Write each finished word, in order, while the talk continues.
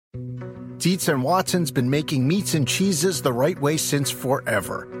Dietz and Watson's been making meats and cheeses the right way since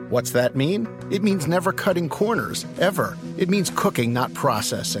forever. What's that mean? It means never cutting corners, ever. It means cooking, not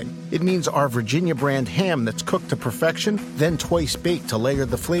processing. It means our Virginia brand ham that's cooked to perfection, then twice baked to layer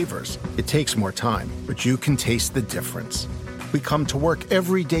the flavors. It takes more time, but you can taste the difference. We come to work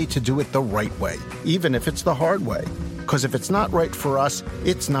every day to do it the right way, even if it's the hard way. Because if it's not right for us,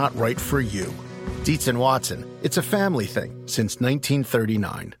 it's not right for you. Dietz and Watson, it's a family thing since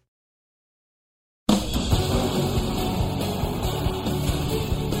 1939.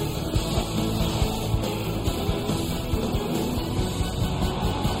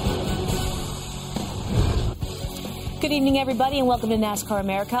 Good evening, everybody, and welcome to NASCAR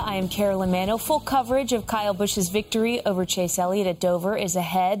America. I am Carolyn Mano. Full coverage of Kyle Busch's victory over Chase Elliott at Dover is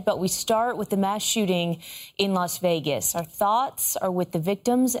ahead, but we start with the mass shooting in Las Vegas. Our thoughts are with the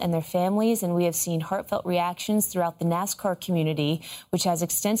victims and their families, and we have seen heartfelt reactions throughout the NASCAR community, which has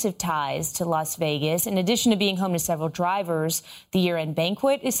extensive ties to Las Vegas. In addition to being home to several drivers, the year-end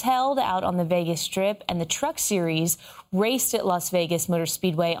banquet is held out on the Vegas Strip, and the Truck Series raced at Las Vegas Motor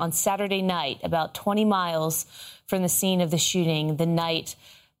Speedway on Saturday night, about 20 miles from the scene of the shooting the night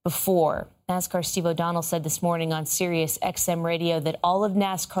before. NASCAR Steve O'Donnell said this morning on Sirius XM radio that all of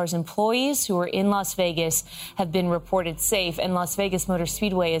NASCAR's employees who are in Las Vegas have been reported safe, and Las Vegas Motor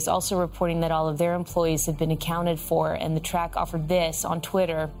Speedway is also reporting that all of their employees have been accounted for, and the track offered this on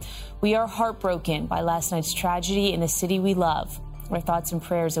Twitter: "We are heartbroken by last night's tragedy in the city we love. Our thoughts and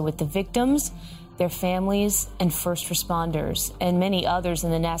prayers are with the victims, their families, and first responders." And many others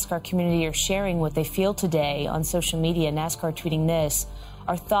in the NASCAR community are sharing what they feel today on social media. NASCAR tweeting this: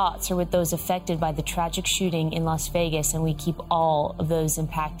 "Our thoughts are with those affected by the tragic shooting in Las Vegas, and we keep all of those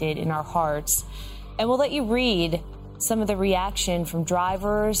impacted in our hearts." And we'll let you read some of the reaction from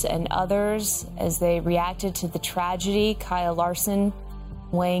drivers and others as they reacted to the tragedy. Kyle Larson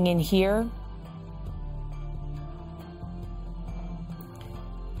weighing in here.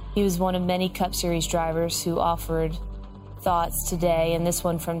 He was one of many Cup Series drivers who offered thoughts today, and this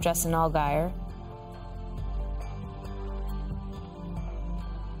one from Justin Allgaier.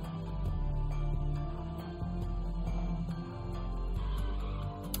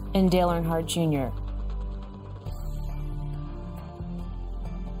 And Dale Earnhardt Jr.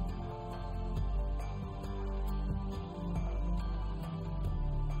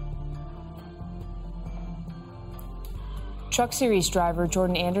 Truck Series driver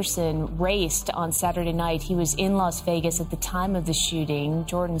Jordan Anderson raced on Saturday night. He was in Las Vegas at the time of the shooting.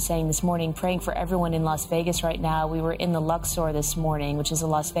 Jordan saying this morning, "Praying for everyone in Las Vegas right now. We were in the Luxor this morning," which is a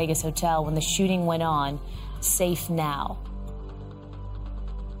Las Vegas hotel, when the shooting went on. Safe now.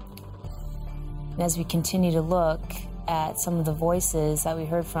 And as we continue to look at some of the voices that we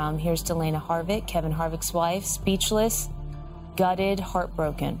heard from, here's Delana Harvick, Kevin Harvick's wife, speechless, gutted,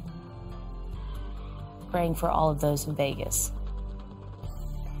 heartbroken, praying for all of those in Vegas.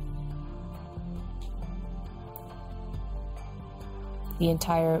 The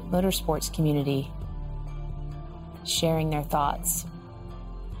entire motorsports community sharing their thoughts.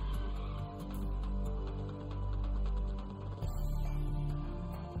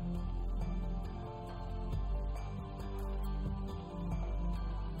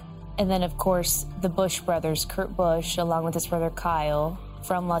 And then, of course, the Busch brothers, Kurt Busch, along with his brother Kyle,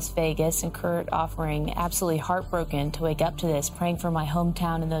 from Las Vegas, and Kurt offering absolutely heartbroken to wake up to this, praying for my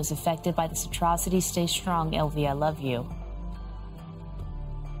hometown and those affected by this atrocity. Stay strong, LV, I love you.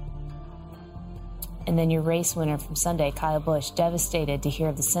 And then your race winner from Sunday, Kyle Busch, devastated to hear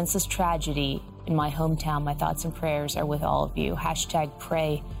of the senseless tragedy in my hometown. My thoughts and prayers are with all of you. Hashtag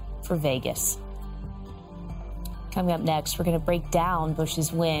pray for Vegas. Coming up next, we're going to break down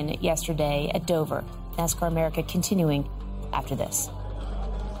Busch's win yesterday at Dover. NASCAR America continuing after this.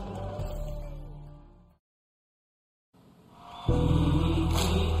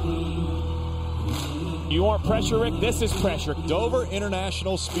 You want pressure, Rick? This is pressure. Dover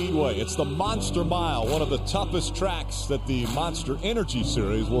International Speedway. It's the Monster Mile, one of the toughest tracks that the Monster Energy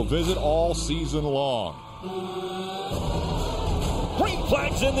Series will visit all season long. Green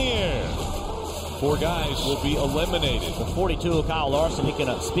flags in the air. 4 guys will be eliminated. The 42, Kyle Larson, picking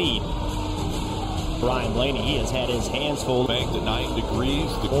up speed. Brian Blaney, he has had his hands full. Banked at 9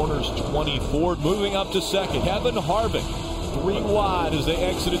 degrees. The corner's 24. Moving up to second. Kevin Harvick, 3 wide as they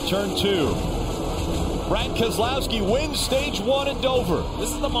exited turn 2. Brad Keselowski wins stage 1 at Dover.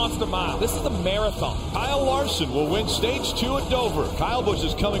 This is the Monster Mile. This is the marathon. Kyle Larson will win stage 2 at Dover. Kyle Busch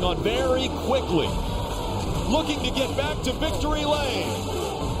is coming on very quickly, looking to get back to victory lane.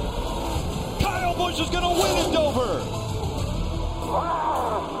 Kyle Busch is going to win at Dover.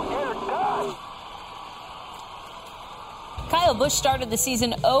 Kyle Busch started the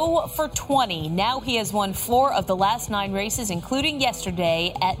season 0 for 20. Now he has won 4 of the last 9 races, including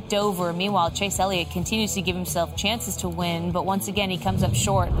yesterday at Dover. Meanwhile, Chase Elliott continues to give himself chances to win, but once again he comes up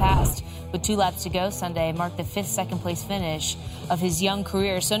short. Passed with 2 laps to go Sunday, marked the 5th second-place finish of his young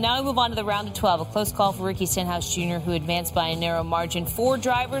career. So now we move on to the round of 12. A close call for Ricky Stenhouse Jr., who advanced by a narrow margin. 4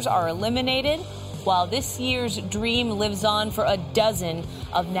 drivers are eliminated, while this year's dream lives on for a dozen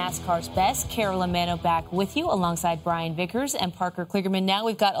of NASCAR's best. Carolyn Manno back with you alongside Brian Vickers and Parker Kligerman. Now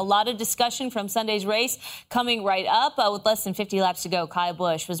we've got a lot of discussion from Sunday's race coming right up. With less than 50 laps to go, Kyle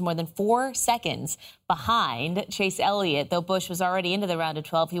Busch was more than 4 seconds behind Chase Elliott. Though Busch was already into the round of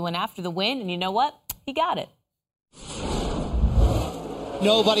 12, he went after the win, and you know what? He got it.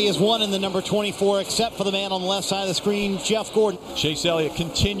 Nobody has won in the number 24 except for the man on the left side of the screen, Jeff Gordon. Chase Elliott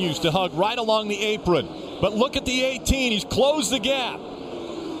continues to hug right along the apron. But look at the 18. He's closed the gap.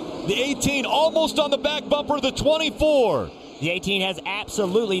 The 18 almost on the back bumper of the 24. The 18 has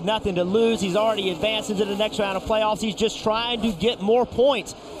absolutely nothing to lose. He's already advanced into the next round of playoffs. He's just trying to get more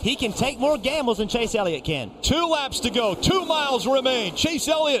points. He can take more gambles than Chase Elliott can. 2 laps to go. 2 miles remain. Chase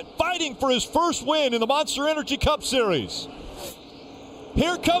Elliott fighting for his first win in the Monster Energy Cup Series.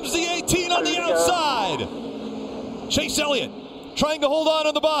 Here comes the 18 on the outside. Chase Elliott trying to hold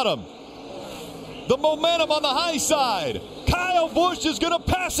on the bottom. The momentum on the high side. Kyle Busch is going to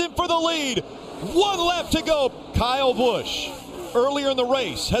pass him for the lead. 1 lap to go. Kyle Busch, earlier in the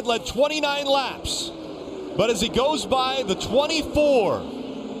race, had led 29 laps. But as he goes by the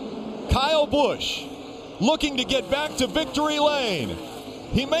 24, Kyle Busch looking to get back to victory lane.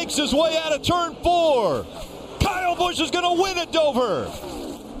 He makes his way out of turn 4. Kyle Busch is going to win at Dover.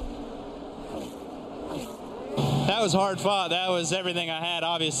 That was hard fought. That was everything I had,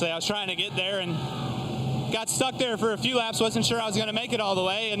 obviously. I was trying to get there and got stuck there for a few laps. Wasn't sure I was going to make it all the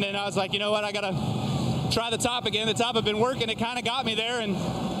way. And then I was like, you know what, I got to try the top again. The top had been working. It kind of got me there. And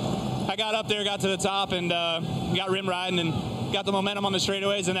I got up there, got to the top, and got rim riding and got the momentum on the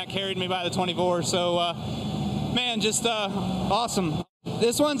straightaways, and that carried me by the 24. So, man, just awesome.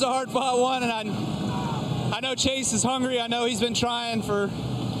 This one's a hard fought one, and I know Chase is hungry. I know he's been trying for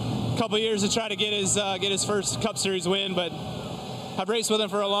a couple of years to try to get his first Cup Series win, but I've raced with him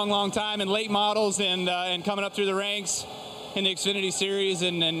for a long, long time in late models and coming up through the ranks in the Xfinity Series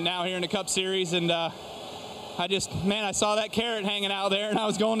and now here in the Cup Series. And I saw that carrot hanging out there, and I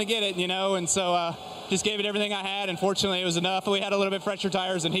was going to get it, you know, and so just gave it everything I had, and fortunately it was enough. We had a little bit fresher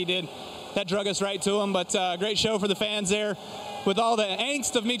tires than he did. That drug us right to him, but great show for the fans there. With all the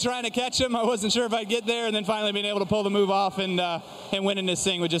angst of me trying to catch him, I wasn't sure if I'd get there, and then finally being able to pull the move off and winning this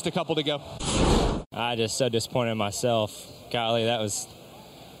thing with just a couple to go. I just so disappointed in myself. Golly,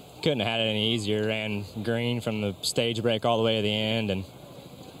 couldn't have had it any easier. Ran green from the stage break all the way to the end and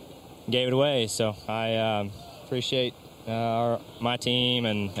gave it away. So I appreciate my team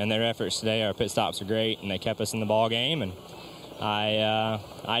and their efforts today. Our pit stops were great, and they kept us in the ball game, and I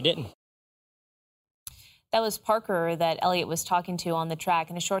didn't. That was Parker that Elliott was talking to on the track.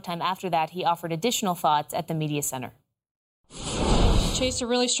 And a short time after that, he offered additional thoughts at the media center. Chase, a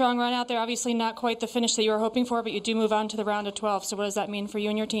really strong run out there. Obviously not quite the finish that you were hoping for, but you do move on to the round of 12. So what does that mean for you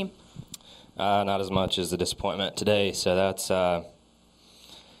and your team? Not as much as the disappointment today. So that's, such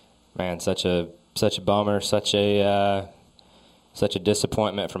a bummer, such a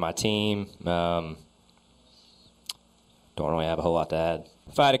disappointment for my team. Don't really have a whole lot to add.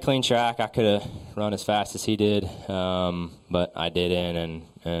 If I had a clean track, I could have run as fast as he did, but I didn't,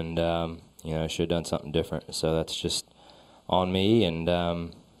 and should have done something different. So that's just on me, and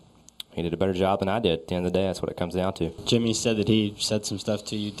he did a better job than I did. At the end of the day, that's what it comes down to. Jimmy said that he said some stuff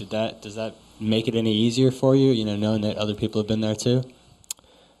to you. Does that make it any easier for you, knowing that other people have been there too?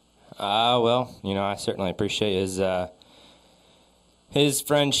 I certainly appreciate his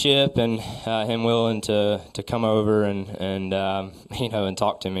friendship and him willing to come over and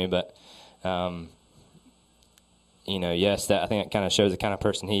talk to me. But, yes, I think it kind of shows the kind of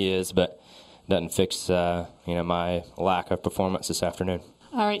person he is, but doesn't fix, my lack of performance this afternoon.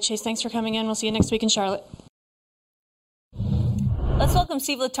 All right, Chase, thanks for coming in. We'll see you next week in Charlotte. Let's welcome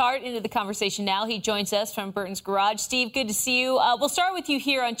Steve Letarte into the conversation now. He joins us from Burton's Garage. Steve, good to see you. We'll start with you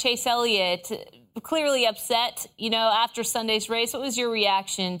here on Chase Elliott. Clearly upset, after Sunday's race. What was your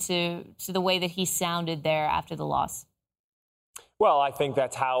reaction to the way that he sounded there after the loss? Well, I think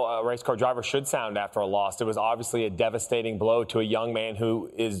that's how a race car driver should sound after a loss. It was obviously a devastating blow to a young man who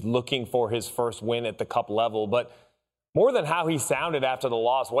is looking for his first win at the Cup level. But more than how he sounded after the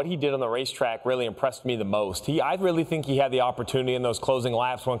loss, what he did on the racetrack really impressed me the most. I really think he had the opportunity in those closing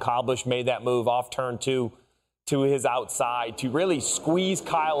laps when Kyle Busch made that move off turn 2 to his outside to really squeeze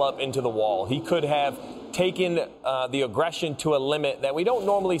Kyle up into the wall. He could have taken the aggression to a limit that we don't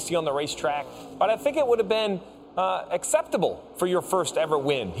normally see on the racetrack, but I think it would have been acceptable for your first ever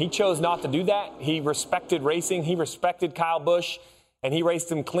win. He chose not to do that. He respected racing. He respected Kyle Busch, and he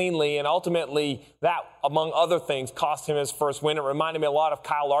raced him cleanly. And ultimately, that, among other things, cost him his first win. It reminded me a lot of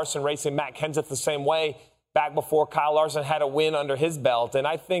Kyle Larson racing Matt Kenseth the same way back before Kyle Larson had a win under his belt. And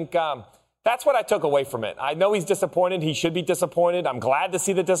I think that's what I took away from it. I know he's disappointed. He should be disappointed. I'm glad to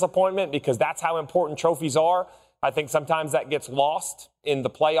see the disappointment because that's how important trophies are. I think sometimes that gets lost in the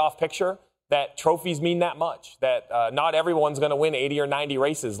playoff picture, that trophies mean that much, that not everyone's going to win 80 or 90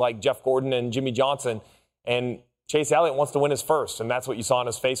 races like Jeff Gordon and Jimmy Johnson. And Chase Elliott wants to win his first, and that's what you saw in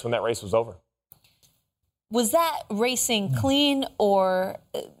his face when that race was over. Was that racing clean or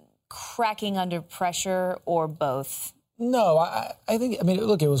cracking under pressure or both? No, I think,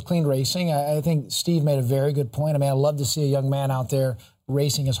 look, it was clean racing. I think Steve made a very good point. I love to see a young man out there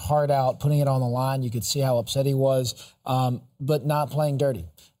racing his heart out, putting it on the line. You could see how upset he was, but not playing dirty.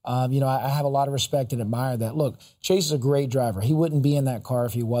 I have a lot of respect and admire that. Look, Chase is a great driver. He wouldn't be in that car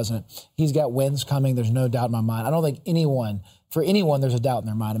if he wasn't. He's got wins coming. There's no doubt in my mind. I don't think for anyone, there's a doubt in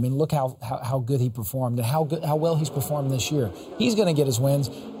their mind. Look how good he performed and how well he's performed this year. He's going to get his wins,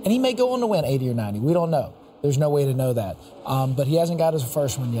 and he may go on to win 80 or 90. We don't know. There's no way to know that. But he hasn't got his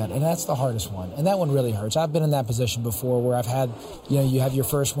first one yet, and that's the hardest one. And that one really hurts. I've been in that position before where I've had, you have your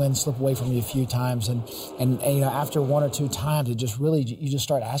first win slip away from you a few times, and after one or two times, it just really, you just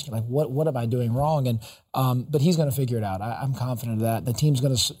start asking, like, what am I doing wrong? And but he's going to figure it out. I'm confident of that. The team's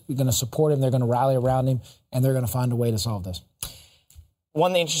going to support him. They're going to rally around him, and they're going to find a way to solve this.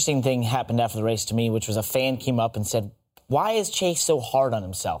 One interesting thing happened after the race to me, which was a fan came up and said, "Why is Chase so hard on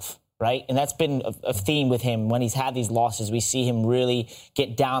himself?" Right? And that's been a theme with him. When he's had these losses, we see him really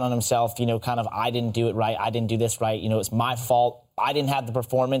get down on himself, kind of, I didn't do it right. I didn't do this right. It's my fault. I didn't have the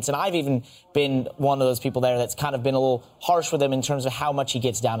performance. And I've even been one of those people there that's kind of been a little harsh with him in terms of how much he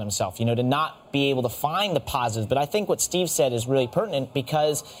gets down on himself, to not be able to find the positives. But I think what Steve said is really pertinent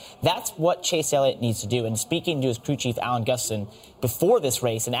because that's what Chase Elliott needs to do. And speaking to his crew chief, Alan Gustafson, before this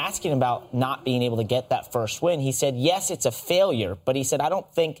race and asking about not being able to get that first win, he said, yes, it's a failure. But he said, I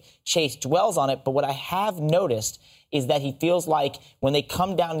don't think Chase dwells on it. But what I have noticed is that he feels like when they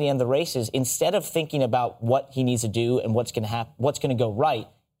come down to the end of the races, instead of thinking about what he needs to do and what's going to happen, what's going to go right,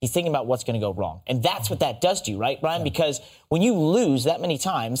 he's thinking about what's going to go wrong. And that's what that does to you, right, Brian? Yeah. Because when you lose that many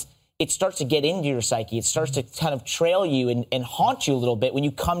times, it starts to get into your psyche. It starts to kind of trail you and haunt you a little bit when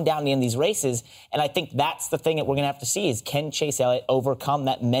you come down to the end of these races. And I think that's the thing that we're going to have to see is, can Chase Elliott overcome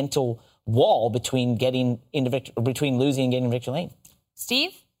that mental wall between between losing and getting victory lane?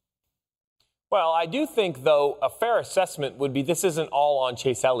 Steve? Well, I do think, though, a fair assessment would be this isn't all on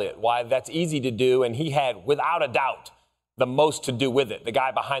Chase Elliott. Why, that's easy to do, and he had, without a doubt, the most to do with it, the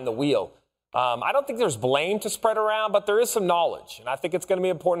guy behind the wheel. I don't think there's blame to spread around, but there is some knowledge, and I think it's going to be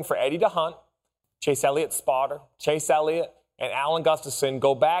important for Eddie to Hunt, Chase Elliott's spotter, Chase Elliott, and Alan Gustafson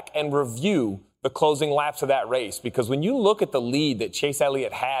go back and review the closing laps of that race, because when you look at the lead that Chase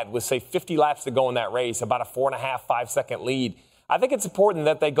Elliott had with, say, 50 laps to go in that race, about a 4.5-5-second lead, I think it's important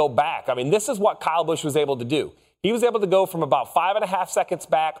that they go back. This is what Kyle Busch was able to do. He was able to go from about 5.5 seconds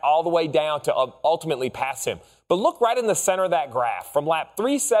back all the way down to ultimately pass him. But look right in the center of that graph, from lap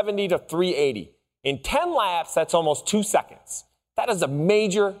 370 to 380. In 10 laps, that's almost 2 seconds. That is a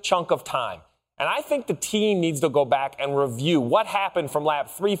major chunk of time. And I think the team needs to go back and review what happened from lap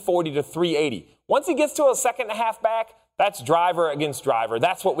 340 to 380. Once he gets to a second and a half back, that's driver against driver.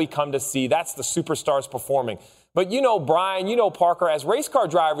 That's what we come to see. That's the superstars performing. But Brian, Parker, as race car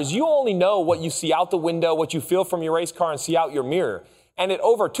drivers, you only know what you see out the window, what you feel from your race car and see out your mirror. And at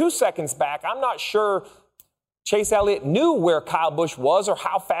over 2 seconds back, I'm not sure Chase Elliott knew where Kyle Busch was or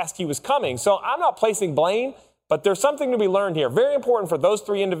how fast he was coming. So I'm not placing blame, but there's something to be learned here. Very important for those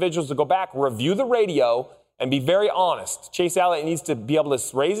three individuals to go back, review the radio, and be very honest. Chase Elliott needs to be able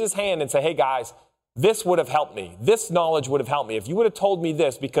to raise his hand and say, hey, guys, this would have helped me. This knowledge would have helped me. If you would have told me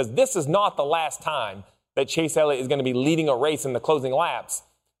this, because this is not the last time that Chase Elliott is going to be leading a race in the closing laps.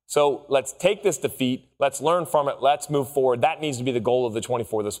 So let's take this defeat. Let's learn from it. Let's move forward. That needs to be the goal of the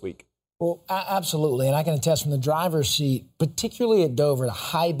 24 this week. Well, absolutely. And I can attest from the driver's seat, particularly at Dover, the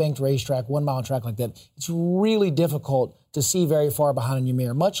high-banked racetrack, 1 mile track like that, it's really difficult to see very far behind in your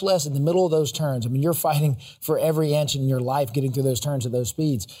mirror, much less in the middle of those turns. You're fighting for every inch in your life getting through those turns at those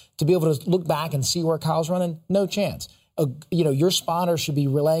speeds. To be able to look back and see where Kyle's running, no chance. Your spotter should be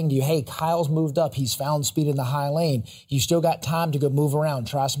relaying to you, hey, Kyle's moved up. He's found speed in the high lane. You still got time to go move around,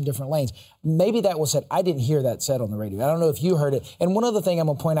 try some different lanes. Maybe that was said. I didn't hear that said on the radio. I don't know if you heard it. And one other thing I'm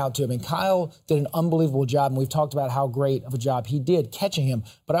going to point out, too, Kyle did an unbelievable job, and we've talked about how great of a job he did catching him.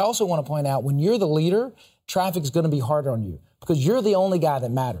 But I also want to point out, when you're the leader, traffic's going to be harder on you, because you're the only guy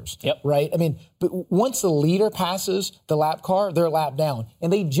that matters, right? But once the leader passes the lap car, they're a lap down,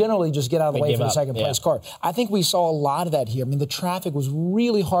 and they generally just get out of the way for the second-place car. I think we saw a lot of that here. The traffic was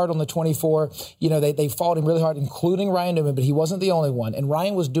really hard on the 24. They fought him really hard, including Ryan Newman, but he wasn't the only one, and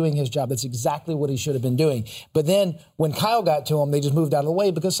Ryan was doing his job. That's exactly what he should have been doing. But then when Kyle got to him, they just moved out of the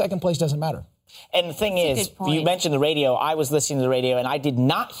way, because second place doesn't matter. And the thing is, you mentioned the radio. I was listening to the radio, and I did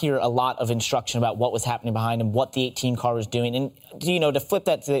not hear a lot of instruction about what was happening behind him, what the 18 car was doing. And, to flip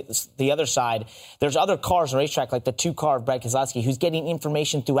that to the other side, there's other cars on the racetrack, like the 2 car of Brad Keselowski, who's getting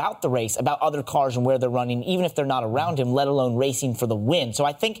information throughout the race about other cars and where they're running, even if they're not around him, let alone racing for the win. So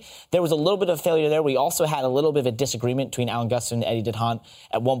I think there was a little bit of failure there. We also had a little bit of a disagreement between Alan Gustin and Eddie DeHaan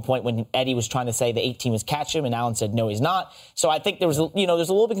at one point when Eddie was trying to say the 18 was catch him, and Alan said, no, he's not. So I think there was, there's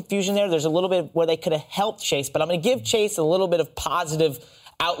a little bit of confusion there. There's a little bit where they could have helped Chase, but I'm going to give Chase a little bit of positive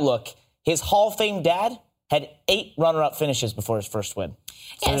outlook. His Hall of Fame dad had 8 runner-up finishes before his first win.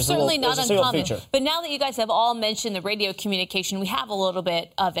 So it's certainly not uncommon. But now that you guys have all mentioned the radio communication, we have a little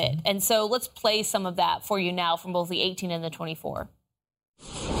bit of it. And so let's play some of that for you now from both the 18 and the 24.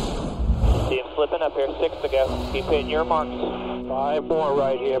 See him slipping up here, 6 to go. Keep hitting your marks. 5 more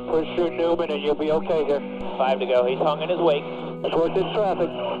right here. Push through Newman and you'll be okay here. 5 to go. He's hung in his wake. Let's work this traffic.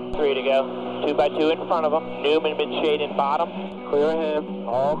 3 to go. 2 by 2 in front of him. Newman been shading bottom. Clear him.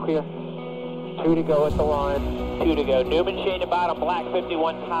 All clear. 2 to go at the line. 2 to go. Newman shaded bottom. Black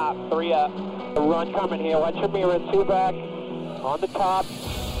 51 top. 3 up. A run coming here. Watch your mirror. 2 back. On the top.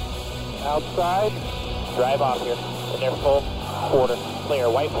 Outside. Drive off here. And they're full quarter. Clear.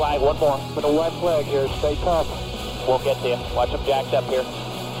 White flag. 1 more. With a white flag here. Stay tough. We'll get to you. Watch them jacked up here.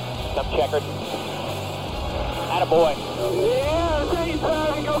 Some checkered. Attaboy. Yeah, ready,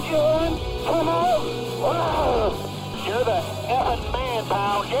 Tommy. Go get one. Come on. Wow. You're the effing man,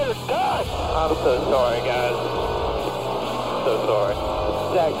 pal. Get it done. I'm so sorry, guys. So sorry.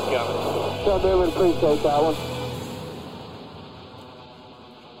 Jack's coming. So really appreciate that one.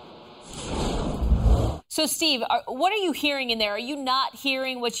 So, Steve, what are you hearing in there? Are you not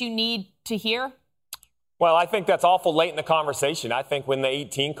hearing what you need to hear? Well, I think that's awful late in the conversation. I think when the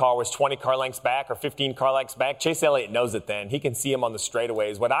 18 car was 20 car lengths back or 15 car lengths back, Chase Elliott knows it then. He can see him on the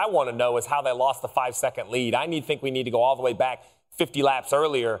straightaways. What I want to know is how they lost the 5-second lead. I think we need to go all the way back 50 laps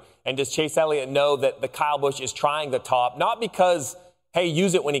earlier. And does Chase Elliott know that the Kyle Busch is trying the top? Not because, hey,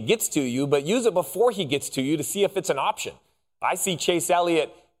 use it when he gets to you, but use it before he gets to you to see if it's an option. I see Chase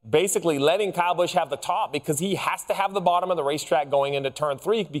Elliott basically letting Kyle Busch have the top because he has to have the bottom of the racetrack going into turn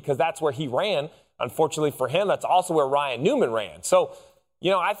 3 because that's where he ran. Unfortunately for him, that's also where Ryan Newman ran. So,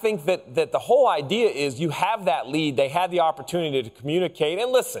 I think that the whole idea is you have that lead. They had the opportunity to communicate.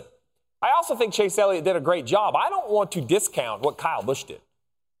 And listen, I also think Chase Elliott did a great job. I don't want to discount what Kyle Busch did.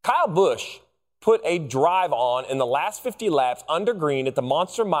 Kyle Busch put a drive on in the last 50 laps under green at the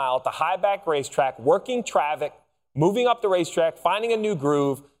Monster Mile at the high back racetrack, working traffic, moving up the racetrack, finding a new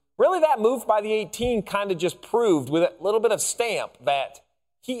groove. Really, that move by the 18 kind of just proved with a little bit of stamp that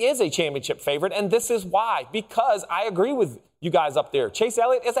he is a championship favorite, and this is why. Because I agree with you guys up there. Chase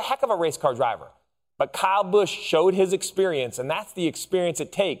Elliott is a heck of a race car driver. But Kyle Busch showed his experience, and that's the experience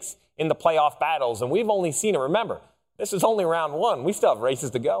it takes in the playoff battles. And we've only seen it. Remember, this is only round 1. We still have races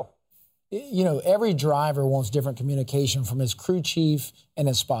to go. Every driver wants different communication from his crew chief and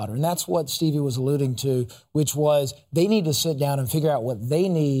his spotter. And that's what Stevie was alluding to, which was they need to sit down and figure out what they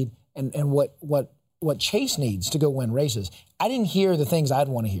need and what Chase needs to go win races. I didn't hear the things I'd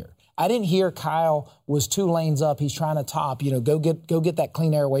want to hear. I didn't hear Kyle was 2 lanes up. He's trying to top. Go get that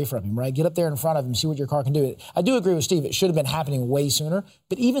clean air away from him, right? Get up there in front of him, see what your car can do. I do agree with Steve. It should have been happening way sooner.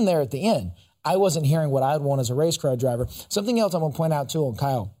 But even there at the end, I wasn't hearing what I'd want as a race car driver. Something else I'm going to point out, too, on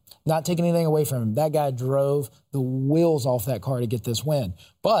Kyle. Not taking anything away from him. That guy drove the wheels off that car to get this win.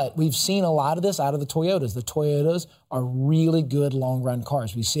 But we've seen a lot of this out of the Toyotas. The Toyotas are really good long-run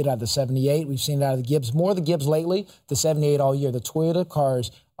cars. We see it out of the 78. We've seen it out of the Gibbs. More of the Gibbs lately, the 78 all year. The Toyota cars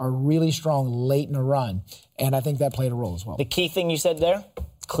are really strong late in a run. And I think that played a role as well. The key thing you said there,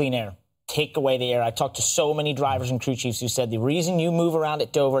 clean air. Take away the air. I talked to so many drivers and crew chiefs who said the reason you move around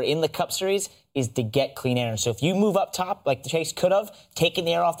at Dover in the Cup Series is to get clean air. So if you move up top like the Chase could have, taken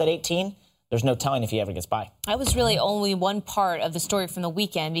the air off that 18, there's no telling if he ever gets by. That was really only one part of the story from the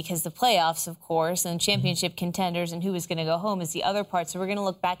weekend, because the playoffs, of course, and championship contenders and who is going to go home is the other part. So we're going to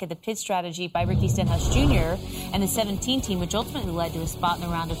look back at the pit strategy by Ricky Stenhouse Jr. and the 17 team, which ultimately led to a spot in the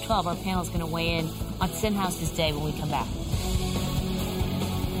round of 12. Our panel is going to weigh in on Stenhouse's day when we come back.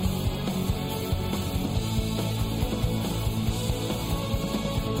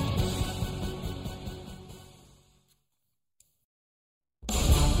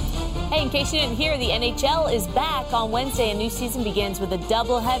 Hey, in case you didn't hear, the NHL is back on Wednesday. A new season begins with a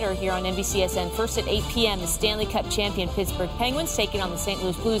doubleheader here on NBCSN. First at 8 p.m., the Stanley Cup champion Pittsburgh Penguins taking on the St.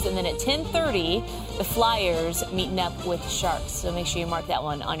 Louis Blues. And then at 10:30, the Flyers meeting up with the Sharks. So make sure you mark that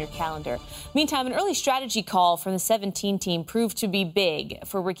one on your calendar. Meantime, an early strategy call from the 17 team proved to be big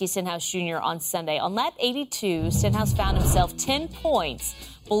for Ricky Stenhouse Jr. on Sunday. On lap 82, Stenhouse found himself 10 points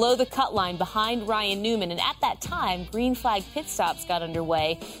below the cut line behind Ryan Newman. And at that time, green flag pit stops got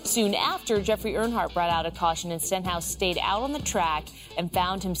underway. Soon after, Jeffrey Earnhardt brought out a caution, and Stenhouse stayed out on the track and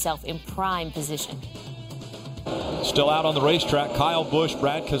found himself in prime position. Still out on the racetrack, Kyle Busch,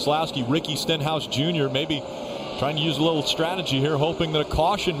 Brad Keselowski, Ricky Stenhouse Jr. maybe trying to use a little strategy here, hoping that a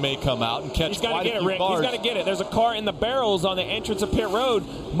caution may come out and catch quite a few cars. He's got to get it. There's a car in the barrels on the entrance of pit road.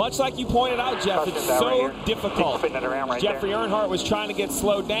 Much like you pointed out, Jeff, it's so difficult. Jeffrey Earnhardt was trying to get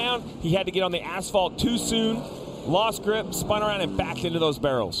slowed down. He had to get on the asphalt too soon. Lost grip, spun around, and backed into those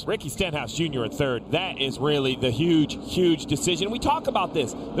barrels. Ricky Stenhouse Jr. at third. That is really the huge decision. We talk about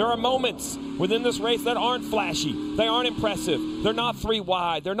this. There are moments within this race that aren't flashy. They aren't impressive. They're not 3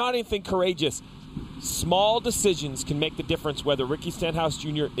 wide. They're not anything courageous. Small decisions can make the difference whether Ricky Stenhouse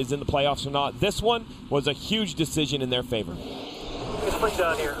Jr. is in the playoffs or not. This one was a huge decision in their favor.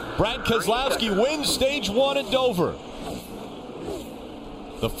 Brad Keselowski wins stage 1 at Dover.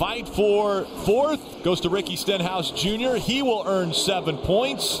 The fight for fourth goes to Ricky Stenhouse Jr. He will earn 7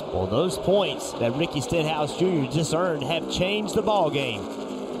 points. Well, those points that Ricky Stenhouse Jr. just earned have changed the ball game.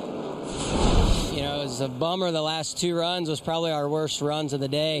 You know, it was a bummer. The last 2 runs was probably our worst runs of the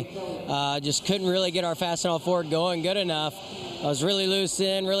day. Just couldn't really get our Fastenal Ford going good enough. I was really loose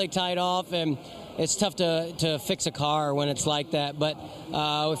in, really tight off, and it's tough to fix a car when it's like that. But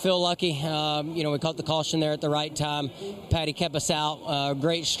we feel lucky. We caught the caution there at the right time. Patty kept us out.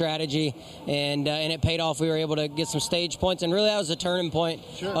 Great strategy, and it paid off. We were able to get some stage points, and really that was a turning point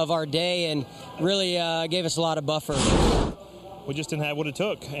of our day, and really gave us a lot of buffer. We just didn't have what it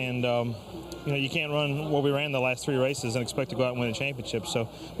took, and you can't run what we ran the last 3 races and expect to go out and win a championship. So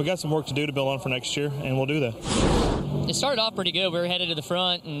we got some work to do to build on for next year, and we'll do that. It started off pretty good. We were headed to the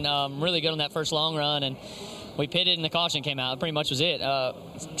front and really good on that first long run, and we pitted and the caution came out. That pretty much was it.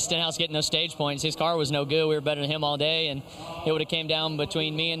 Stenhouse getting those stage points. His car was no good. We were better than him all day, and it would have came down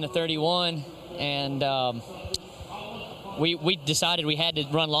between me and the 31, and we decided we had to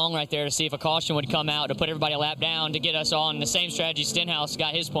run long right there to see if a caution would come out to put everybody a lap down to get us on the same strategy Stenhouse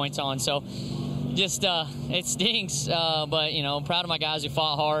got his points on. So just it stinks, but I'm proud of my guys who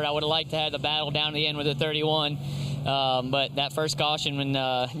fought hard. I would have liked to have the battle down to the end with the 31, but that first caution when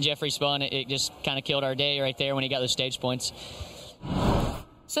Jeffrey spun, it just kind of killed our day right there when he got those stage points.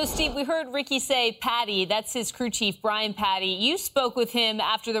 So, Steve, we heard Ricky say Patty. That's his crew chief, Brian Patty. You spoke with him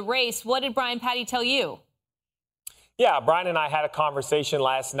after the race. What did Brian Patty tell you? Yeah, Brian and I had a conversation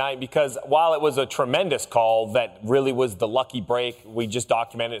last night because while it was a tremendous call that really was the lucky break, we just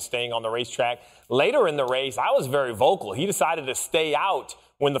documented it staying on the racetrack. Later in the race, I was very vocal. He decided to stay out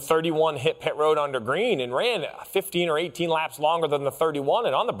when the 31 hit pit road under green and ran 15 or 18 laps longer than the 31.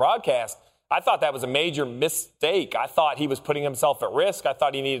 And on the broadcast, I thought that was a major mistake. I thought he was putting himself at risk. I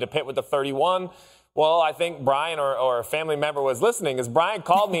thought he needed to pit with the 31. Well, I think Brian or a family member was listening as Brian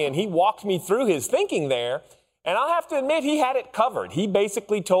called me and he walked me through his thinking there. And I'll have to admit, he had it covered. He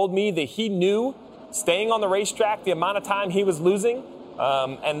basically told me that he knew staying on the racetrack, the amount of time he was losing,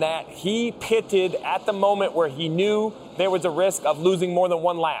 and that he pitted at the moment where he knew there was a risk of losing more than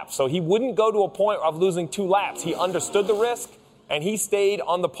 1 lap. So he wouldn't go to a point of losing 2 laps. He understood the risk, and he stayed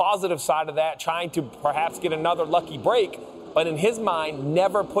on the positive side of that, trying to perhaps get another lucky break, but in his mind,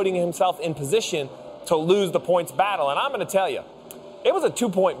 never putting himself in position to lose the points battle. And I'm going to tell you, it was a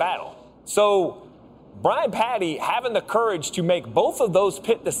 2-point battle. So Brian Patty having the courage to make both of those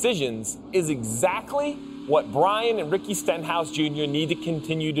pit decisions is exactly what Brian and Ricky Stenhouse Jr. need to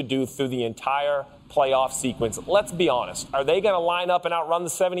continue to do through the entire playoff sequence. Let's be honest. Are they going to line up and outrun the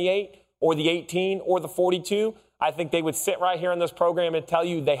 78 or the 18 or the 42? I think they would sit right here in this program and tell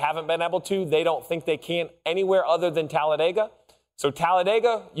you they haven't been able to. They don't think they can anywhere other than Talladega. So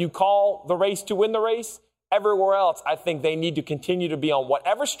Talladega, you call the race to win the race. Everywhere else, I think they need to continue to be on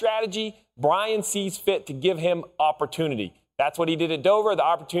whatever strategy Brian sees fit to give him opportunity. That's what he did at Dover. The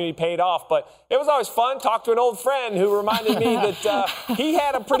opportunity paid off. But it was always fun. Talk to an old friend who reminded me that he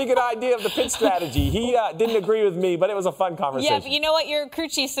had a pretty good idea of the pit strategy. He didn't agree with me, but it was a fun conversation. Yeah, but you know what? You're a crew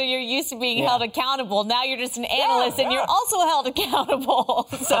chief, so you're used to being held accountable. Now you're just an analyst, and you're also held accountable.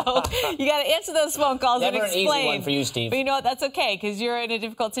 So you got to answer those phone calls Never and explain. an easy one for you, Steve. But you know what? That's okay, because you're in a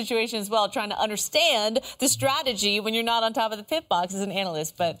difficult situation as well, trying to understand the strategy when you're not on top of the pit box as an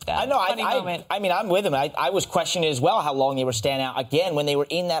analyst. But I know. funny moment. I mean, I'm with him. I was questioning as well how long they were standing out. Again, when they were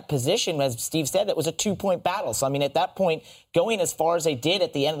in that position, as Steve said, it was a 2-point battle. So, I mean, at that point, going as far as they did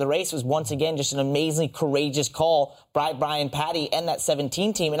at the end of the race was once again just an amazingly courageous call by Brian Patty and that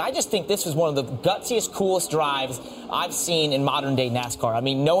 17 team. And I just think this was one of the gutsiest, coolest drives I've seen in modern-day NASCAR. I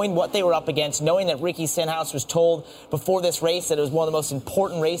mean, knowing what they were up against, knowing that Ricky Stenhouse was told before this race that it was one of the most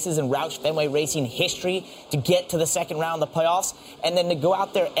important races in Roush Fenway Racing history to get to the second round of the playoffs, and then to go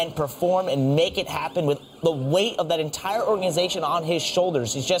out there and perform and make it happen with the weight of that entire organization on his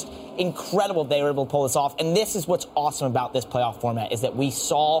shoulders. It's just incredible they were able to pull this off. And this is what's awesome about this playoff format, is that we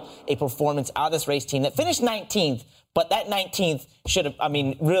saw a performance out of this race team that finished 19th, but that 19th should have,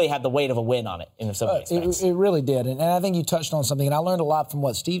 really had the weight of a win on it in some ways. It really did. And I think you touched on something, and I learned a lot from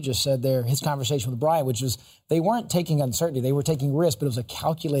what Steve just said there, his conversation with Brian, which was they weren't taking uncertainty. They were taking risk, but it was a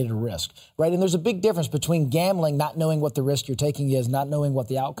calculated risk, right? And there's a big difference between gambling, not knowing what the risk you're taking is, not knowing what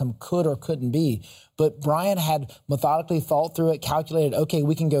the outcome could or couldn't be. But Brian had methodically thought through it, calculated, okay,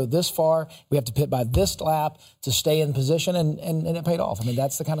 we can go this far. We have to pit by this lap to stay in position, and it paid off. I mean,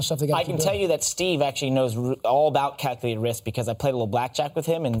 that's the kind of stuff they got to do. I can tell you that Steve actually knows all about calculated risk because I played a little blackjack with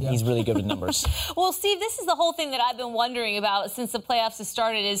him, and he's really good with numbers. Well, Steve, this is the whole thing that I've been wondering about since the playoffs have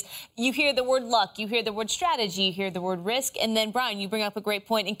started is you hear the word luck, you hear the word strategy, you hear the word risk, and then, Brian, you bring up a great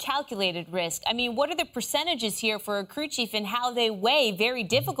point in calculated risk. I mean, what are the percentages here for a crew chief and how they weigh very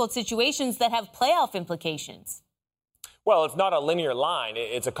difficult situations that have playoff implications? Well, it's not a linear line.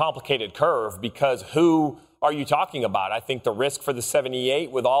 It's a complicated curve because who are you talking about? I think the risk for the 78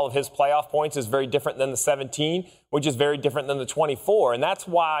 with all of his playoff points is very different than the 17, which is very different than the 24. And that's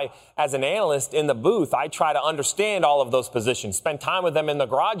why, as an analyst in the booth, I try to understand all of those positions, spend time with them in the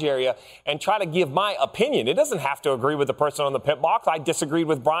garage area, and try to give my opinion. It doesn't have to agree with the person on the pit box. I disagreed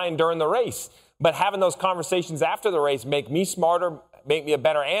with Brian during the race. But having those conversations after the race make me smarter, make me a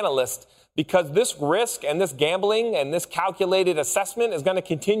better analyst, because this risk and this gambling and this calculated assessment is going to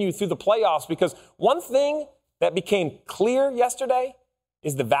continue through the playoffs. Because one thing that became clear yesterday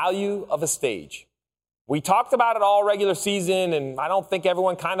is the value of a stage. We talked about it all regular season, and I don't think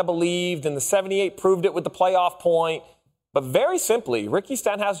everyone kind of believed, and the 78 proved it with the playoff point. But very simply, Ricky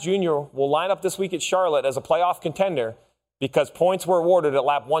Stenhouse Jr. will line up this week at Charlotte as a playoff contender because points were awarded at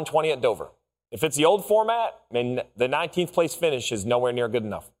lap 120 at Dover. If it's the old format, then the 19th place finish is nowhere near good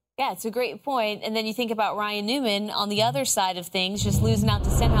enough. Yeah, it's a great point. And then you think about Ryan Newman on the other side of things, just losing out to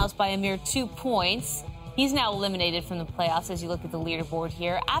Stenhouse by a mere 2 points. He's now eliminated from the playoffs as you look at the leaderboard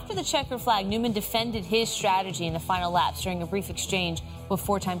here. After the checker flag, Newman defended his strategy in the final laps during a brief exchange with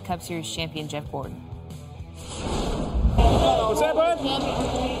four-time Cup Series champion Jeff Gordon. What's that, bud?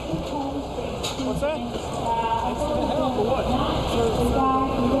 What's that?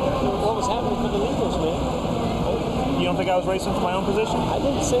 What was happening for the leaders, man? You don't think I was racing for my own position? I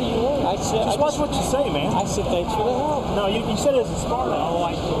didn't say you were. I said, just watch what you say, man. I said thanks for the help. No, you said it as a smart. Oh,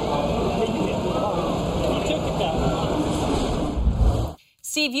 you took it that way.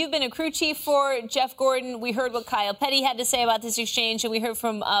 Steve, you've been a crew chief for Jeff Gordon. We heard what Kyle Petty had to say about this exchange, and we heard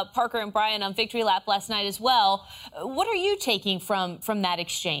from Parker and Brian on Victory Lap last night as well. What are you taking from that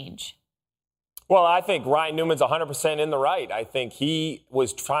exchange? Well, I think Ryan Newman's 100% in the right. I think he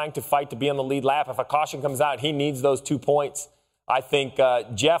was trying to fight to be on the lead lap. If a caution comes out, he needs those 2 points. I think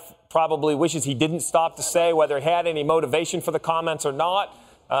Jeff probably wishes he didn't stop to say whether he had any motivation for the comments or not.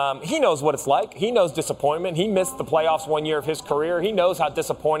 He knows what it's like. He knows disappointment. He missed the playoffs 1 year of his career. He knows how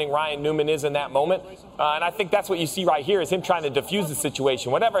disappointing Ryan Newman is in that moment. And I think that's what you see right here is him trying to diffuse the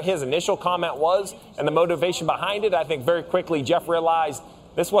situation. Whatever his initial comment was and the motivation behind it, I think very quickly Jeff realized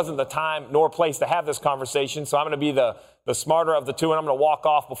this wasn't the time nor place to have this conversation, so I'm going to be the smarter of the two, and I'm going to walk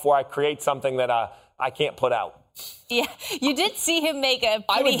off before I create something that I can't put out. Yeah, you did see him make a pretty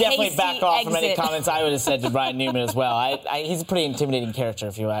I would definitely back off exit from any comments I would have said to Brian Newman as well. He's a pretty intimidating character,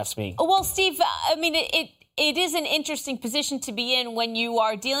 if you ask me. Well, Steve, I mean, it is an interesting position to be in when you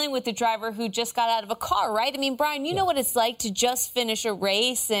are dealing with a driver who just got out of a car, right? I mean, Brian, you know what it's like to just finish a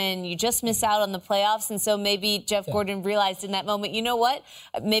race and you just miss out on the playoffs. And so maybe Jeff Gordon realized in that moment, you know what?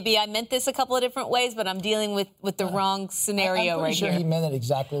 Maybe I meant this a couple of different ways, but I'm dealing with the wrong scenario right here. I'm pretty sure he meant it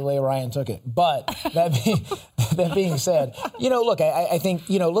exactly the way Ryan took it. But that that being said, look, I think,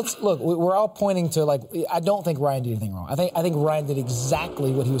 we're all pointing to, I don't think Ryan did anything wrong. I think Ryan did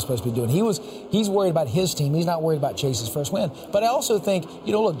exactly what he was supposed to be doing. He's worried about his team. He's not worried about Chase's first win. But I also think,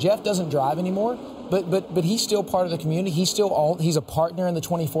 look, Jeff doesn't drive anymore, but he's still part of the community. He's a partner in the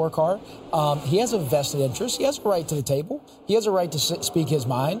 24 car. He has a vested interest. He has a right to the table. He has a right to speak his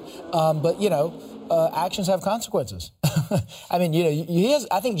mind. Actions have consequences. I mean,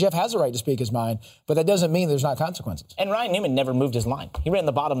 I think Jeff has a right to speak his mind, but that doesn't mean there's not consequences. And Ryan Newman never moved his line. He ran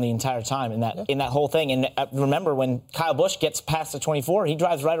the bottom the entire time in that whole thing. And remember, when Kyle Busch gets past the 24, he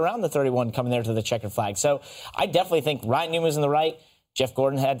drives right around the 31 coming there to the checkered flag. So I definitely think Ryan Newman was in the right. Jeff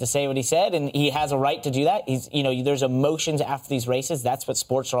Gordon had to say what he said, and he has a right to do that. There's emotions after these races. That's what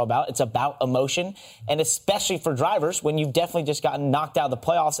sports are all about. It's about emotion, and especially for drivers, when you've definitely just gotten knocked out of the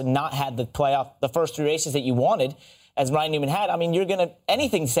playoffs and not had the first 3 races that you wanted, as Ryan Newman had. I mean,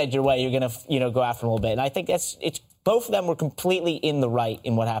 anything said your way, you're gonna go after him a little bit. And I think it's both of them were completely in the right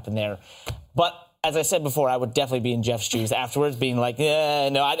in what happened there, but. As I said before, I would definitely be in Jeff's shoes afterwards, being like,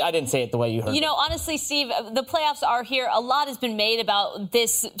 no, I didn't say it the way you heard. Honestly, Steve, the playoffs are here. A lot has been made about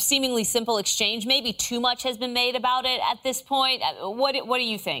this seemingly simple exchange. Maybe too much has been made about it at this point. What do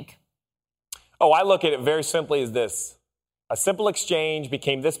you think? Oh, I look at it very simply as this. A simple exchange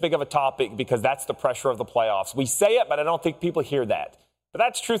became this big of a topic because that's the pressure of the playoffs. We say it, but I don't think people hear that. But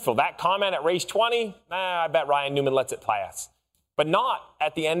that's truthful. That comment at race 20, I bet Ryan Newman lets it pass. But not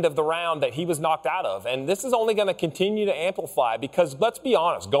at the end of the round that he was knocked out of. And this is only going to continue to amplify because, let's be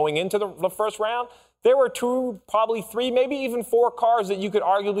honest, going into the first round, there were 2, probably 3, maybe even 4 cars that you could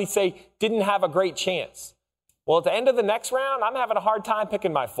arguably say didn't have a great chance. Well, at the end of the next round, I'm having a hard time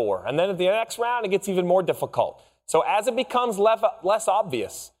picking my 4. And then at the next round, it gets even more difficult. So as it becomes less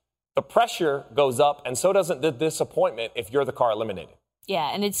obvious, the pressure goes up, and so doesn't the disappointment if you're the car eliminated.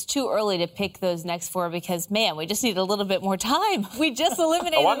 Yeah, and it's too early to pick those next 4 because, man, we just need a little bit more time. We just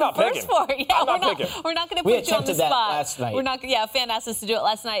eliminated the first 4. Yeah, we're not going to put you on the spot. Last night. A fan asked us to do it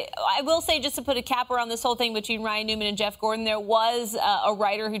last night. I will say, just to put a capper on this whole thing between Ryan Newman and Jeff Gordon, there was a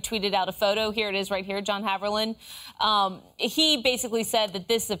writer who tweeted out a photo. Here it is right here, John Haverland. He basically said that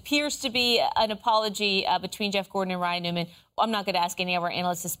this appears to be an apology between Jeff Gordon and Ryan Newman. I'm not going to ask any of our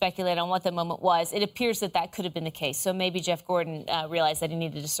analysts to speculate on what the moment was. It appears that could have been the case. So maybe Jeff Gordon realized that he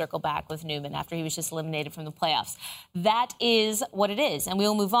needed to circle back with Newman after he was just eliminated from the playoffs. That is what it is, and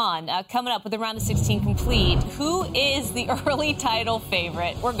we'll move on. Coming up with the round of 16 complete, who is the early title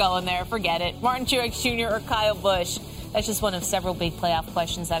favorite? We're going there. Forget it. Martin Truex Jr. or Kyle Busch? That's just one of several big playoff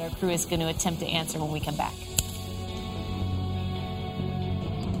questions that our crew is going to attempt to answer when we come back.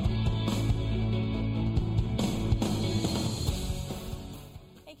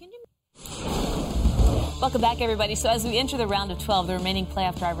 Welcome back, everybody. So as we enter the round of 12, the remaining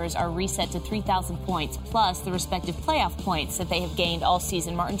playoff drivers are reset to 3,000 points, plus the respective playoff points that they have gained all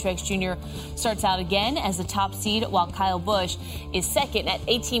season. Martin Truex Jr. starts out again as the top seed, while Kyle Busch is second at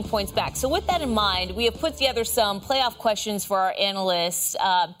 18 points back. So with that in mind, we have put together some playoff questions for our analysts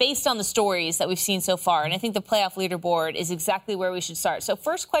based on the stories that we've seen so far. And I think the playoff leaderboard is exactly where we should start. So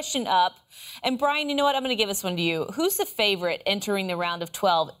first question up. And Brian, you know what? I'm going to give this one to you. Who's the favorite entering the round of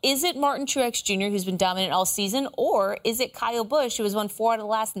 12? Is it Martin Truex Jr., who's been dominant all season, or is it Kyle Busch, who has won 4 out of the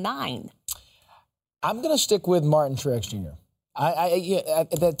last 9? I'm going to stick with Martin Truex Jr.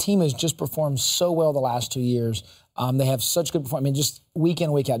 That team has just performed so well the last 2 years. They have such good performance. I mean, just week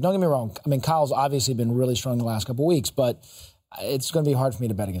in, week out. Don't get me wrong. I mean, Kyle's obviously been really strong the last couple of weeks, but it's going to be hard for me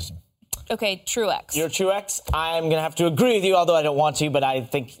to bet against him. Okay, Truex. You're Truex. I'm going to have to agree with you, although I don't want to, but I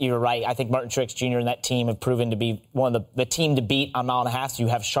think you're right. I think Martin Truex Jr. and that team have proven to be one of the team to beat on mile and a half. So you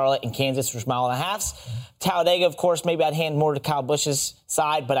have Charlotte and Kansas for mile and a halves. Talladega, of course, maybe I'd hand more to Kyle Busch's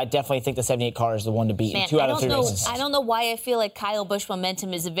side, but I definitely think the 78 car is the one to beat in 2 out of 3 races. I don't know why I feel like Kyle Busch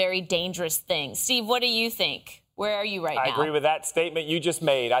momentum is a very dangerous thing. Steve, what do you think? Where are you right now? I agree with that statement you just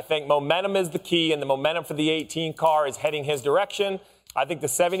made. I think momentum is the key, and the momentum for the 18 car is heading his direction. I think the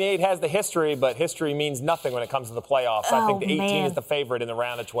 78 has the history, but history means nothing when it comes to the playoffs. I think the 18 is the favorite in the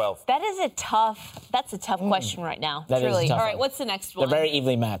round of 12. That's a tough question right now. That truly. Is a tough All right, one. what's the next one? They're very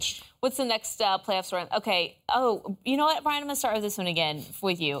evenly matched. What's the next playoffs round? Okay. Oh, you know what, Brian? I'm going to start with this one again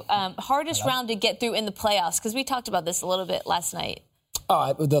with you. Hardest round to get through in the playoffs, because we talked about this a little bit last night.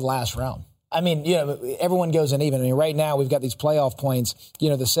 Oh, the last round. I mean, everyone goes in even. I mean, right now we've got these playoff points.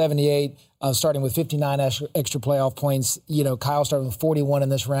 The 78 starting with 59 extra playoff points. Kyle starting with 41 in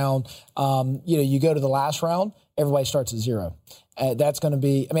this round. You go to the last round, everybody starts at 0. That's going to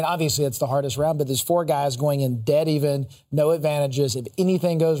be, I mean, obviously it's the hardest round, but there's 4 guys going in dead even, no advantages. If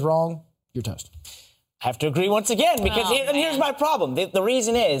anything goes wrong, you're toast. I have to agree once again, because here's my problem. The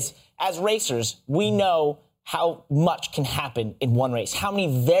reason is, as racers, we know how much can happen in one race, how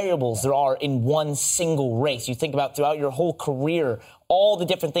many variables there are in one single race. You think about throughout your whole career, all the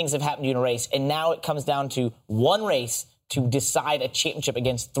different things that have happened to you in a race, and now it comes down to one race to decide a championship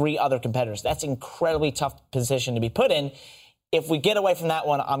against 3 other competitors. That's an incredibly tough position to be put in. If we get away from that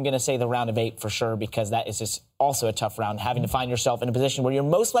one, I'm going to say the round of 8 for sure, because that is just also a tough round, having to find yourself in a position where you're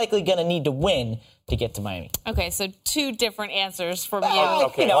most likely going to need to win to get to Miami. Okay, so 2 different answers from you.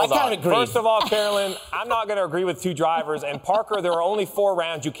 Okay, I kind of agree. First of all, Carolyn, I'm not going to agree with 2 drivers. And Parker, there are only 4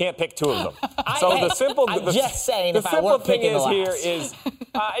 rounds. You can't pick 2 of them. So I'm just saying, if I weren't picking the last. The simple thing is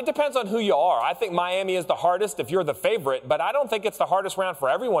it depends on who you are. I think Miami is the hardest if you're the favorite, but I don't think it's the hardest round for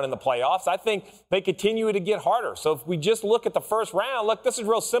everyone in the playoffs. I think they continue to get harder. So if we just look at the first round, look, this is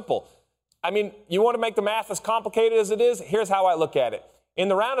real simple. I mean, you want to make the math as complicated as it is? Here's how I look at it. In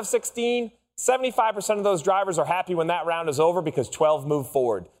the round of 16, 75% of those drivers are happy when that round is over because 12 move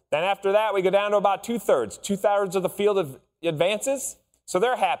forward. Then after that, we go down to about 2/3. 2/3 of the field advances, so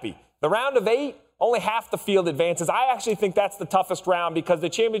they're happy. The round of 8, only half the field advances. I actually think that's the toughest round because the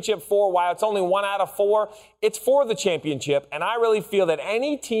championship 4, while it's only 1 out of 4, it's for the championship. And I really feel that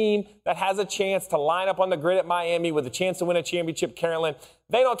any team that has a chance to line up on the grid at Miami with a chance to win a championship, Carolyn,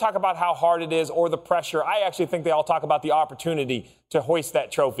 they don't talk about how hard it is or the pressure. I actually think they all talk about the opportunity to hoist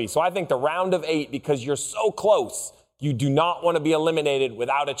that trophy. So I think the round of 8, because you're so close, you do not want to be eliminated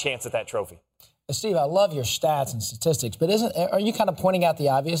without a chance at that trophy. Steve, I love your stats and statistics, but are you kind of pointing out the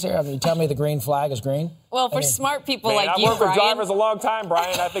obvious here? I mean, you tell me the green flag is green? Well, for smart people like you, I've worked Brian. with drivers a long time,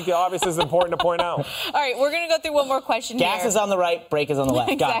 Brian. I think the obvious is important to point out. All right, we're going to go through one more question here. Gas is on the right, brake is on the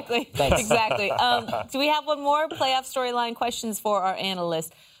left. Exactly. Thanks. Exactly. Do we have one more playoff storyline questions for our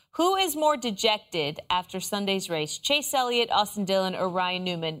analyst? Who is more dejected after Sunday's race? Chase Elliott, Austin Dillon, or Ryan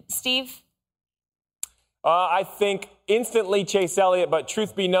Newman? Steve? I think instantly Chase Elliott, but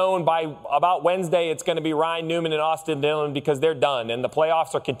truth be known, by about Wednesday, it's going to be Ryan Newman and Austin Dillon because they're done. And the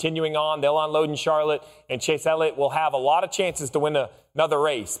playoffs are continuing on. They'll unload in Charlotte, and Chase Elliott will have a lot of chances to win another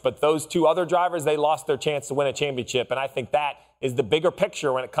race. But those 2 other drivers, they lost their chance to win a championship. And I think that is the bigger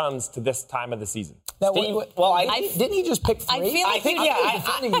picture when it comes to this time of the season. Now, didn't he just pick 3? I feel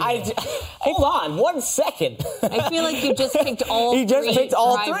like hold on 1 second. I feel like you just picked all 3. He just picked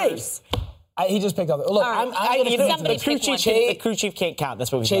all 3. He just picked all 3. Look, the crew chief can't count.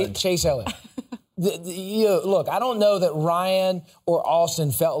 That's what we learned. Chase Elliott. Look, I don't know that Ryan or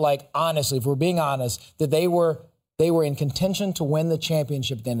Austin felt like, honestly, if we're being honest, that they were in contention to win the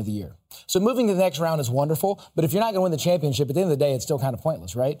championship at the end of the year. So moving to the next round is wonderful, but if you're not going to win the championship, at the end of the day, it's still kind of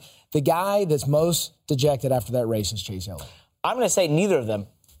pointless, right? The guy that's most dejected after that race is Chase Elliott. I'm going to say neither of them,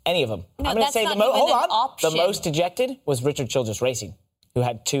 any of them. No, I'm going to say the most dejected was Richard Childress Racing, who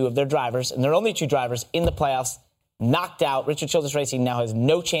had 2 of their drivers, and there are only 2 drivers in the playoffs, knocked out. Richard Childress Racing now has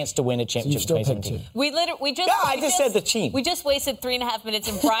no chance to win a championship. So you still picked 2. I just said the team. We just wasted 3.5 minutes,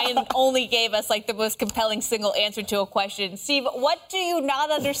 and Brian only gave us like the most compelling single answer to a question. Steve, what do you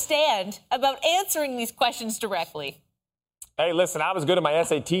not understand about answering these questions directly? Hey, listen, I was good at my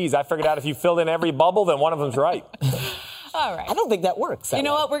SATs. I figured out if you filled in every bubble, then one of them's right. All right. I don't think that works. You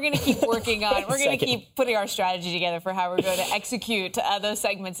know what? We're going to keep working on it. We're going to keep putting our strategy together for how we're going to execute those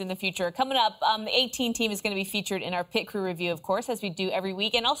segments in the future. Coming up, the 18 team is going to be featured in our pit crew review, of course, as we do every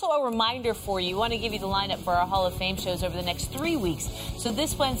week. And also a reminder for you. We want to give you the lineup for our Hall of Fame shows over the next 3 weeks. So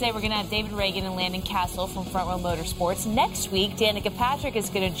this Wednesday, we're going to have David Reagan and Landon Castle from Front Row Motorsports. Next week, Danica Patrick is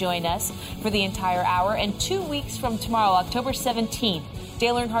going to join us for the entire hour. And 2 weeks from tomorrow, October 17th,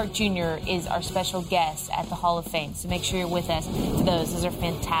 Dale Earnhardt Jr. is our special guest at the Hall of Fame. So make sure you're with us for those. Those are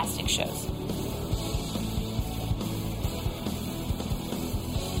fantastic shows.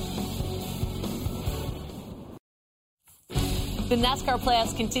 The NASCAR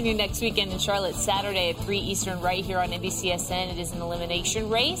playoffs continue next weekend in Charlotte, Saturday at 3 Eastern right here on NBCSN. It is an elimination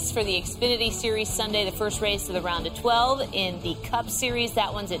race for the Xfinity Series Sunday, the first race of the round of 12. In the Cup Series,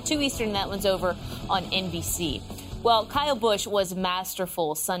 that one's at 2 Eastern, that one's over on NBC. Well, Kyle Busch was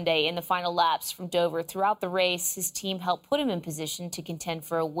masterful Sunday in the final laps from Dover. Throughout the race, his team helped put him in position to contend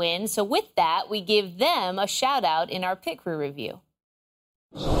for a win. So with that, we give them a shout-out in our pit crew review.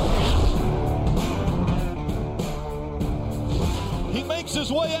 He makes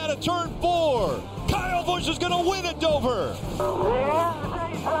his way out of turn 4. Kyle Busch is going to win at Dover.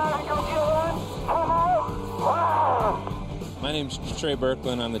 My name's Trey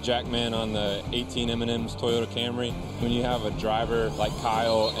Birkland. I'm the jackman on the 18 M&M's Toyota Camry. When you have a driver like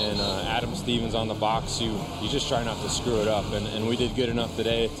Kyle and Adam Stevens on the box, you just try not to screw it up. And we did good enough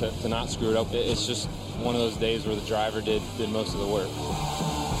today to not screw it up. It's just one of those days where the driver did most of the work.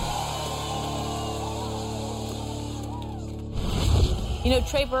 You know,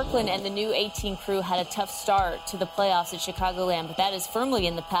 Trey Birkeland and the new 18 crew had a tough start to the playoffs at Chicagoland, but that is firmly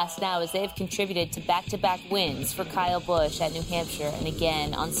in the past now as they have contributed to back-to-back wins for Kyle Busch at New Hampshire and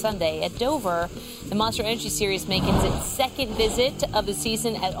again on Sunday at Dover. The Monster Energy Series making its second visit of the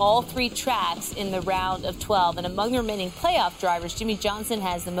season at all three tracks in the round of 12. And among the remaining playoff drivers, Jimmie Johnson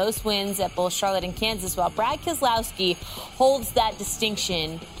has the most wins at both Charlotte and Kansas, while Brad Keselowski holds that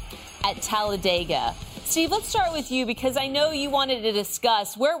distinction at Talladega. Steve, let's start with you because I know you wanted to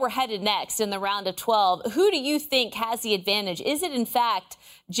discuss where we're headed next in the round of 12. Who do you think has the advantage? Is it, in fact,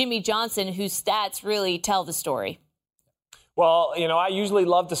 Jimmie Johnson, whose stats really tell the story? Well, you know, I usually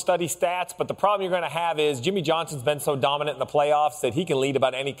love to study stats, but the problem you're going to have is Jimmie Johnson's been so dominant in the playoffs that he can lead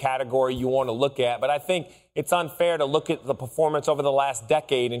about any category you want to look at. But I think it's unfair to look at the performance over the last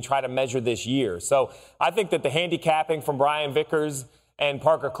decade and try to measure this year. So I think that the handicapping from Brian Vickers and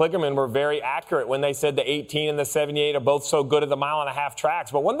Parker Kligerman were very accurate when they said the 18 and the 78 are both so good at the mile-and-a-half tracks.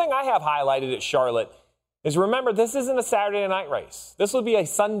 But one thing I have highlighted at Charlotte is, remember, this isn't a Saturday night race. This will be a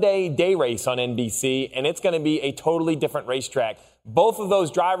Sunday day race on NBC, and it's going to be a totally different racetrack. Both of those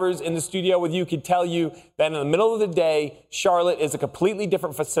drivers in the studio with you could tell you that in the middle of the day, Charlotte is a completely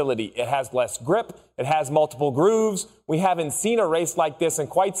different facility. It has less grip. It has multiple grooves. We haven't seen a race like this in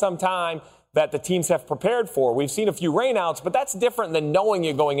quite some time that the teams have prepared for. We've seen a few rainouts, but that's different than knowing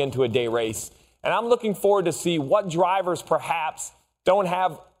you're going into a day race. And I'm looking forward to see what drivers perhaps don't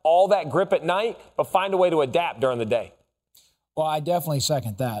have all that grip at night, but find a way to adapt during the day. Well, I definitely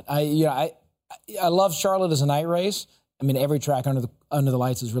second that. I love Charlotte as a night race. I mean, every track under the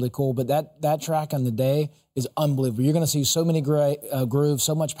lights is really cool, but that track on the day is unbelievable. You're going to see so many grooves,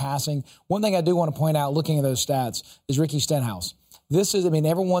 so much passing. One thing I do want to point out, looking at those stats, is Ricky Stenhouse.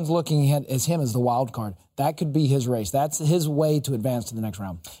 Everyone's looking at him as the wild card. That could be his race. That's his way to advance to the next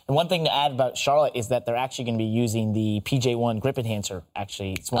round. And one thing to add about Charlotte is that they're actually going to be using the PJ1 grip enhancer.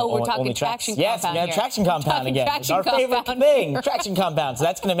 Actually, it's we're talking traction compound. Yes, traction compound again. It's our favorite thing, traction compound. So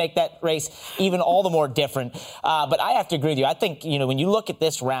that's going to make that race even all the more different. But I have to agree with you. I think, when you look at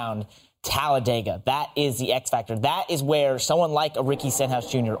this round, Talladega, that is the X factor. That is where someone like a Ricky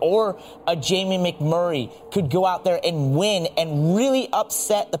Stenhouse Jr. or a Jamie McMurray could go out there and win and really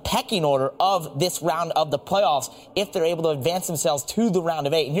upset the pecking order of this round of the playoffs if they're able to advance themselves to the round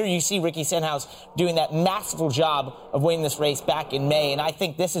of 8. And here you see Ricky Stenhouse doing that masterful job of winning this race back in May. And I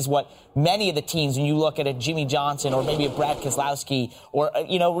think this is what many of the teams, when you look at a Jimmie Johnson or maybe a Brad Keselowski or,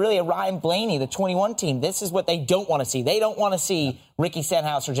 really a Ryan Blaney, the 21 team, this is what they don't want to see. They don't want to see Ricky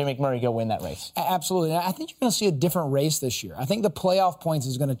Stenhouse or Jimmy McMurray go win that race. Absolutely. I think you're going to see a different race this year. I think the playoff points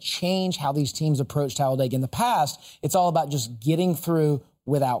is going to change how these teams approach Talladega. In the past, it's all about just getting through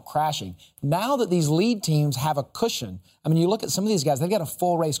without crashing. Now that these lead teams have a cushion, you look at some of these guys, they've got a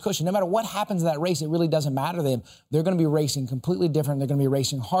full race cushion. No matter what happens in that race, it really doesn't matter to them. They're going to be racing completely different. They're going to be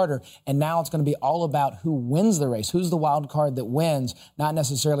racing harder. And now it's going to be all about who wins the race, who's the wild card that wins, not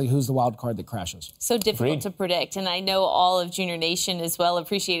necessarily who's the wild card that crashes. So difficult to predict. And I know all of Junior Nation as well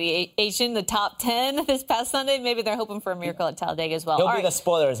appreciation, the top 10 this past Sunday. Maybe they're hoping for a miracle at Talladega as well. He'll be the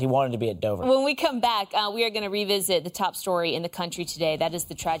spoiler as he wanted to be at Dover. When we come back, we are going to revisit the top story in the country today. That is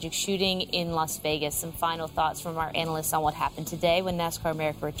the tragic shooting in Las Vegas. Some final thoughts from our analysts on what happened today when NASCAR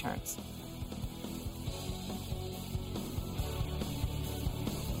America returns.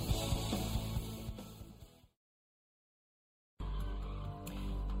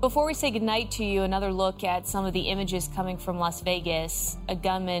 Before we say goodnight to you, another look at some of the images coming from Las Vegas. A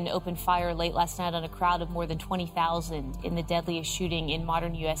gunman opened fire late last night on a crowd of more than 20,000 in the deadliest shooting in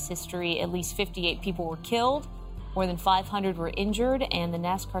modern U.S. history. At least 58 people were killed. More than 500 were injured, and the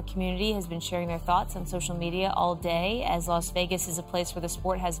NASCAR community has been sharing their thoughts on social media all day, as Las Vegas is a place where the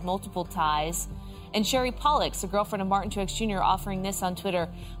sport has multiple ties. And Sherry Pollux, the girlfriend of Martin Truex Jr., offering this on Twitter: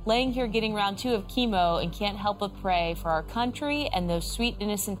 laying here getting round 2 of chemo and can't help but pray for our country and those sweet,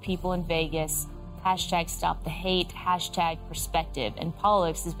 innocent people in Vegas. Hashtag stop the hate, hashtag perspective. And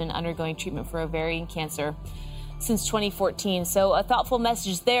Pollux has been undergoing treatment for ovarian cancer since 2014. So a thoughtful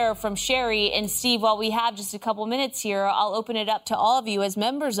message there from Sherry. And Steve, while we have just a couple minutes here, I'll open it up to all of you as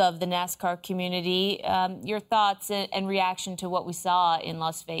members of the NASCAR community. Your thoughts and reaction to what we saw in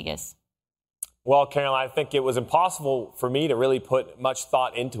Las Vegas. Well, Caroline, I think it was impossible for me to really put much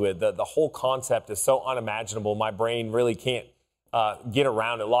thought into it. The whole concept is so unimaginable. My brain really can't get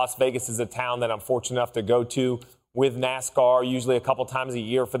around it. Las Vegas is a town that I'm fortunate enough to go to with NASCAR, usually a couple times a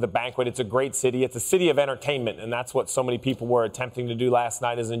year for the banquet. It's a great city. It's a city of entertainment, and that's what so many people were attempting to do last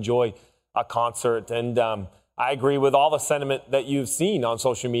night, is enjoy a concert. And I agree with all the sentiment that you've seen on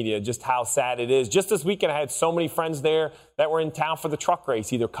social media, just how sad it is. Just this weekend, I had so many friends there that were in town for the truck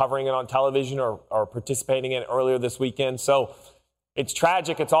race, either covering it on television or participating in it earlier this weekend. So It's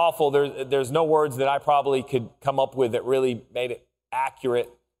tragic. It's awful. There's no words that I probably could come up with that really made it accurate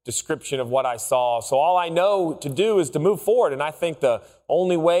description of what I saw. So all I know to do is to move forward. And I think the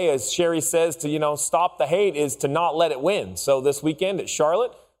only way, as Sherry says, to, stop the hate is to not let it win. So this weekend at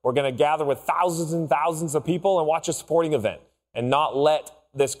Charlotte, we're going to gather with thousands and thousands of people and watch a sporting event and not let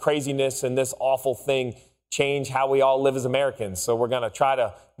this craziness and this awful thing change how we all live as Americans. So we're going to try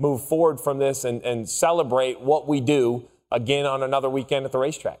to move forward from this and celebrate what we do again on another weekend at the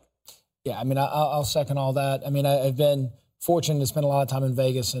racetrack. Yeah, I mean, I'll second all that. I mean, I've been fortunate to spend a lot of time in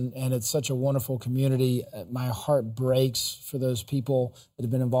Vegas, and it's such a wonderful community. My heart breaks for those people that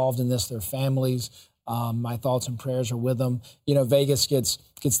have been involved in this, their families. My thoughts and prayers are with them. Vegas gets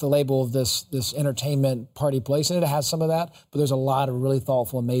the label of this entertainment party place, and it has some of that, but there's a lot of really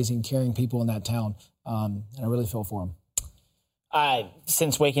thoughtful, amazing, caring people in that town, and I really feel for them.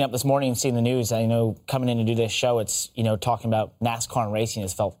 Since waking up this morning and seeing the news, I know coming in to do this show, it's, talking about NASCAR and racing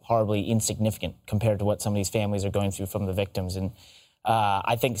has felt horribly insignificant compared to what some of these families are going through from the victims. And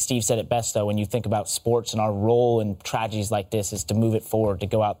I think Steve said it best, though, when you think about sports and our role in tragedies like this is to move it forward, to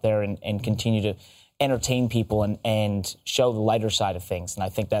go out there and continue to entertain people and show the lighter side of things. And I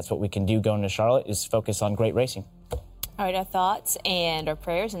think that's what we can do going to Charlotte, is focus on great racing. All right, our thoughts and our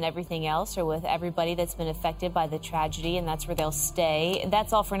prayers and everything else are with everybody that's been affected by the tragedy, and that's where they'll stay. And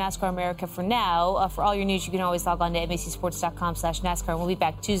that's all for NASCAR America for now. For all your news, you can always log on to NBCSports.com/NASCAR. And we'll be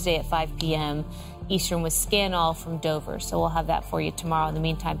back Tuesday at 5 p.m. Eastern with Scan All from Dover. So we'll have that for you tomorrow. In the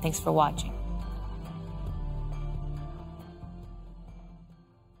meantime, thanks for watching.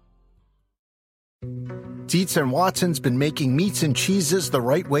 Dietz & Watson's been making meats and cheeses the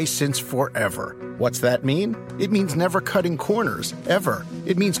right way since forever. What's that mean? It means never cutting corners, ever.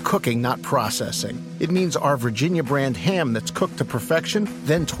 It means cooking, not processing. It means our Virginia brand ham that's cooked to perfection,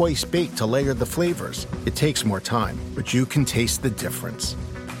 then twice baked to layer the flavors. It takes more time, but you can taste the difference.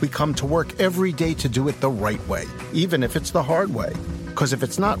 We come to work every day to do it the right way, even if it's the hard way. Because if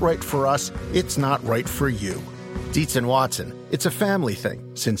it's not right for us, it's not right for you. Dietz & Watson, it's a family thing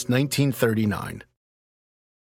since 1939.